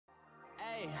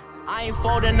I ain't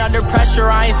folding under pressure,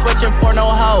 I ain't switching for no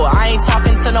hoe. I ain't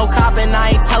talking to no cop and I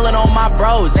ain't telling on my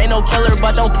bros. Ain't no killer,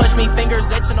 but don't push me, fingers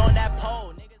itching on that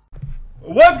pole.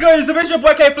 What's good, YouTube? It's your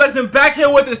boy K Flex and back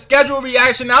here with the schedule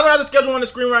reaction. Now, I don't have the schedule on the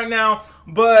screen right now,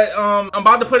 but I'm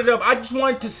about to put it up. I just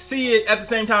wanted to see it at the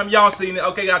same time y'all seen it.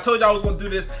 Okay, I told y'all I was going to do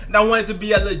this, and I wanted it to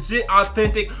be a legit,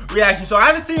 authentic reaction. So I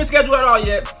haven't seen the schedule at all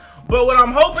yet, but what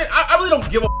I'm hoping, I really don't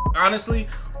give a honestly,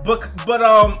 but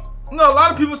you know, a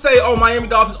lot of people say, oh, Miami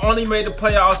Dolphins only made the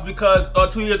playoffs because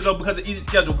 2 years ago because of easy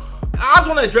schedule. I just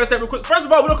want to address that real quick. First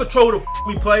of all, we don't control who the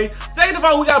we play. Second of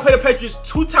all, we gotta play the Patriots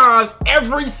 2 times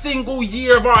every single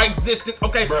year of our existence.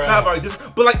 Okay, not of our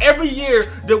existence, but like every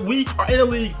year that we are in the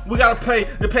league, we gotta play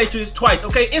the Patriots twice.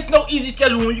 Okay, it's no easy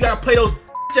schedule when you gotta play those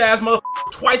ass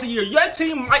motherfuckers twice a year. Your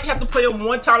team might have to play them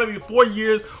one time every 4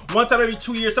 years, one time every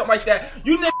 2 years, something like that.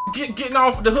 You niggas getting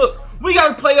off the hook. We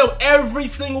gotta play them every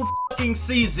single fucking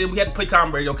season. We had to play Tom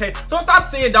Brady, okay? So stop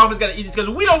saying Dolphins got an easy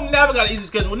schedule. We don't never got an easy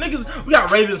schedule. Niggas, we got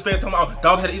Ravens fans talking about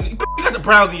Dolphins had an easy. We got the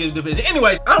Browns in your division.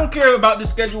 Anyway, I don't care about the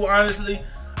schedule, honestly.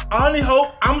 I only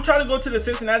hope, I'm trying to go to the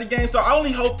Cincinnati game, so I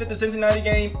only hope that the Cincinnati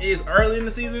game is early in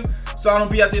the season, so I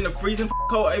don't be out there in the freezing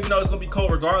cold, even though it's gonna be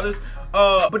cold regardless.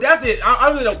 But that's it.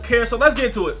 I really don't care, so let's get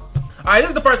into it. All right, this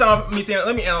is the first time me seeing it.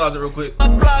 Let me analyze it real quick.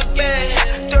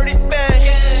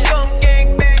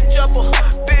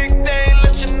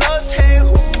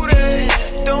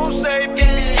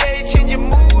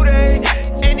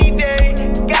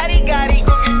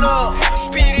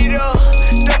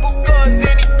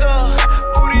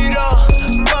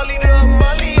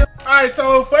 Alright,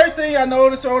 so first thing I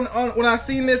noticed on when I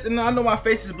seen this, and I know my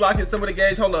face is blocking some of the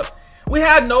games. Hold up. We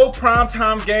had no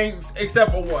primetime games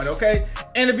except for one, okay?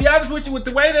 And to be honest with you, with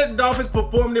the way that the Dolphins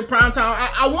performed in primetime,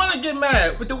 I want to get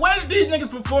mad. But the way that these niggas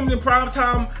performed in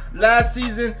primetime last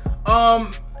season,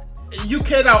 you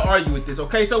cannot argue with this,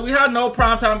 okay? So we had no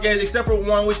primetime games except for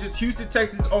one, which is Houston,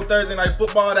 Texas on Thursday Night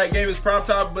Football. That game is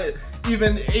primetime, but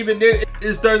even then,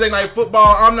 it's Thursday Night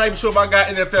Football. I'm not even sure if I got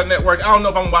NFL Network. I don't know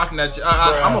if I'm watching that.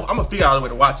 I'm gonna figure out a way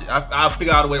to watch it. I'll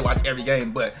figure out a way to watch every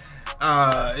game, but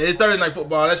it's Thursday Night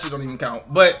Football. That shit don't even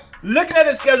count. But looking at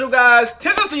the schedule, guys,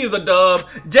 Tennessee is a dub.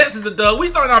 Jets is a dub. We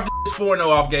starting off this 4-0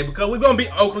 off game because we're gonna beat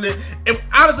Oakland. And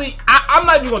honestly, I'm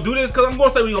not even gonna do this because I'm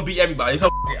gonna say we're gonna beat everybody. So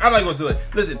I'm not gonna do it.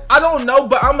 Listen, I don't know,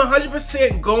 but I'm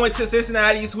 100% going to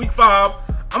Cincinnati. It's week 5.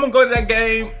 I'm gonna go to that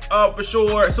game for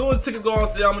sure. As soon as tickets go on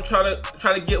sale, I'm gonna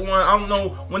try to get one. I don't know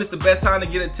when it's the best time to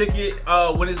get a ticket,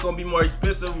 when it's gonna be more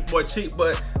expensive, more cheap,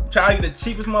 but try to get the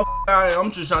cheapest motherfucker.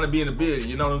 I'm just trying to be in the building,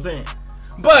 you know what I'm saying?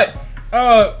 But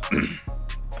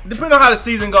depending on how the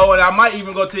season going, I might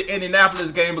even go to the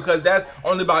Indianapolis game because that's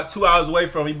only about 2 hours away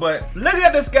from me. But looking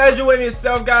at the schedule in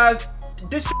itself, guys,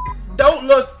 this shit don't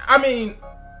look. I mean,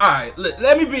 all right,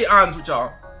 let me be honest with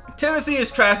y'all. Tennessee is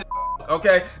trash.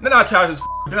 Okay, they're not trash as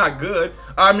they're not good.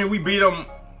 I mean, we beat them.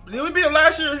 Did we beat them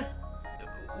last year?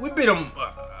 We beat them.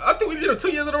 I think we beat them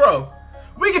 2 years in a row.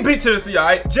 We can beat Tennessee, all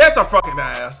right? Jets are fucking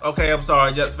ass. Okay, I'm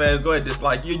sorry, Jets fans. Go ahead,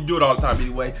 dislike. You do it all the time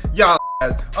anyway. Y'all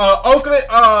ass.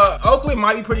 Oakland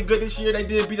might be pretty good this year. They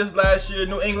did beat us last year.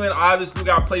 New England, obviously, we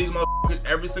gotta play these motherfuckers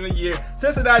every single year.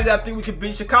 Cincinnati, I think we can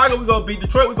beat. Chicago, we gonna beat.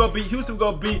 Detroit, we gonna beat. Houston, we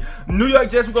gonna beat. New York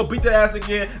Jets, we gonna beat their ass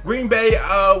again. Green Bay,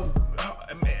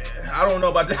 I don't know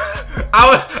about that.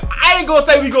 I ain't gonna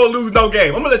say we gonna lose no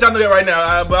game. I'm gonna let y'all know that right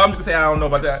now, but I'm just gonna say I don't know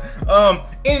about that.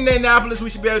 Indianapolis, we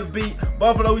should be able to beat.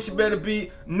 Buffalo, we should be able to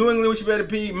beat. New England, we should be able to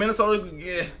beat. Minnesota,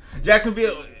 yeah.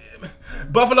 Jacksonville,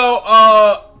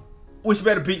 Buffalo, we should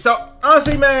be able to beat. So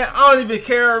honestly, man, I don't even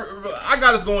care. I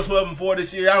got us going 12-4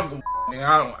 this year.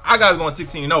 I got us going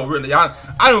 16-0. Really, I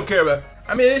don't care about.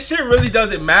 I mean, this shit really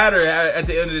doesn't matter at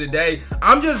the end of the day.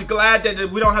 I'm just glad that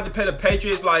we don't have to pay the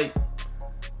Patriots like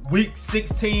week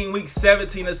 16, week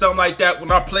 17 or something like that when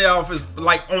our playoff is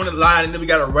like on the line and then we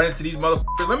gotta run into these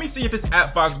motherfuckers. Let me see if it's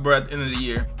at Foxborough at the end of the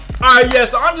year. Alright, yeah,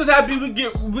 so I'm just happy we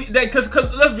get that because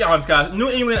let's be honest, guys. New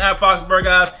England at Foxborough,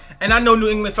 guys. And I know New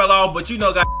England fell off, but you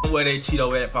know, guys, where they cheat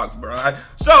over at Foxborough. Right?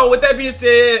 So with that being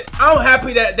said, I'm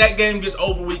happy that that game gets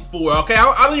over week 4. Okay,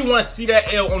 I don't even want to see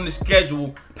that L on the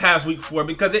schedule past week 4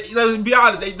 because let's be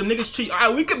honest, the niggas cheat.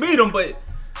 Alright, we could beat them, but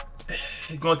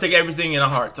it's gonna take everything in our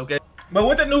hearts. Okay. But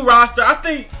with the new roster, I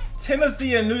think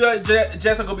Tennessee and New York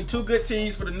Jets are gonna be 2 good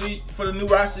teams for the new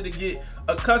roster to get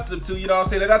accustomed to. You know what I'm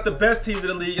saying? They're not the best teams in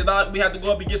the league. We have to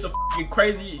go up against a fucking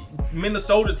crazy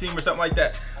Minnesota team or something like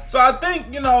that. So I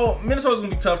think, you know, Minnesota's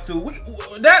gonna be tough too.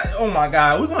 Oh my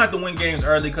God, we're gonna have to win games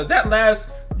early because that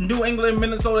last New England,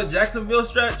 Minnesota, Jacksonville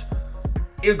stretch,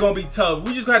 it's gonna be tough.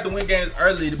 We just gonna have to win games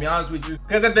early, to be honest with you.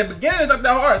 Because at the beginning, it's not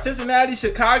that hard. Cincinnati,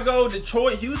 Chicago,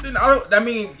 Detroit, Houston. I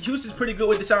mean, Houston's pretty good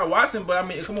with Deshaun Watson, but I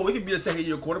mean, come on, we could be a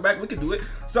second-year quarterback. We could do it.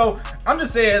 So I'm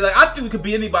just saying, like, I think we could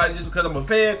beat anybody just because I'm a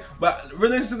fan. But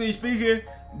realistically speaking,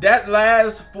 that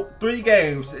last 3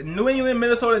 games, New England,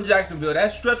 Minnesota, and Jacksonville,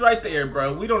 that stretch right there,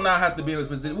 bro, we do not have to be in this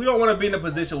position. We don't want to be in a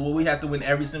position where we have to win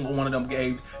every single one of them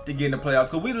games to get in the playoffs,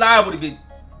 because we're liable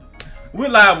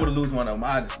to lose one of them,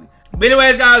 honestly. But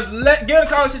anyways, guys, get in the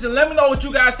comment section. Let me know what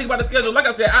you guys think about the schedule. Like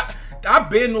I said, I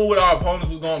been knew what our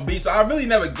opponents was gonna be, so I really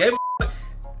never gave a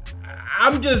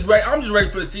I'm just ready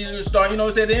for the season to start. You know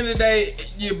what I'm saying? At the end of the day,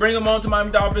 you bring them on to Miami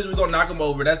Dolphins, we're gonna knock them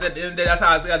over. That's at the end of the day. That's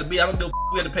how it's got to be. I don't feel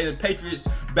we had to pay the Patriots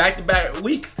back-to-back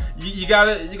weeks. You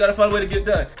gotta find a way to get it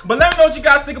done. But let me know what you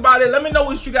guys think about it. Let me know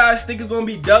what you guys think is gonna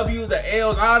be W's or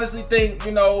L's. I honestly think,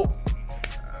 you know,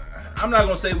 I'm not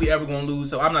gonna say we ever gonna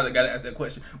lose, so I'm not the guy to ask that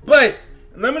question. But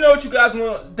let me know what you guys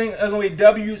think are gonna be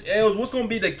W's, L's. What's gonna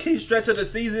be the key stretch of the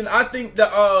season? I think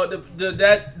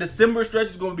that December stretch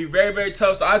is gonna be very, very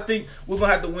tough. So I think we're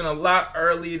gonna have to win a lot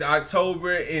early in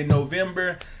October and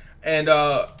November. And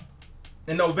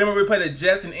in November we play the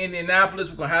Jets in Indianapolis.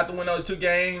 We're gonna have to win those 2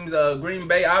 games. Green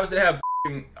Bay, obviously they have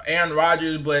Aaron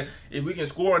Rodgers, but if we can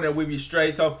score on that, we'll be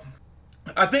straight. So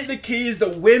I think the key is to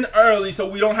win early so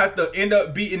we don't have to end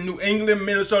up beating New England,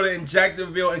 Minnesota, and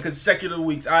Jacksonville in consecutive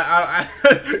weeks.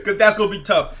 Because that's going to be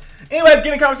tough. Anyways, get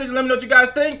in the conversation. Let me know what you guys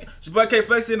think. It's your boy K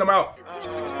Flexy, and I'm out.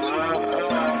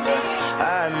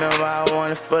 I remember I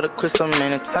wanted for the quit so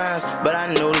many times, but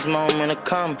I knew this moment to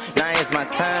come. Now it's my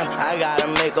time. I gotta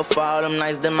make up for all them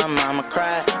nights that my mama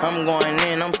cried. I'm going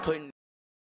in, I'm putting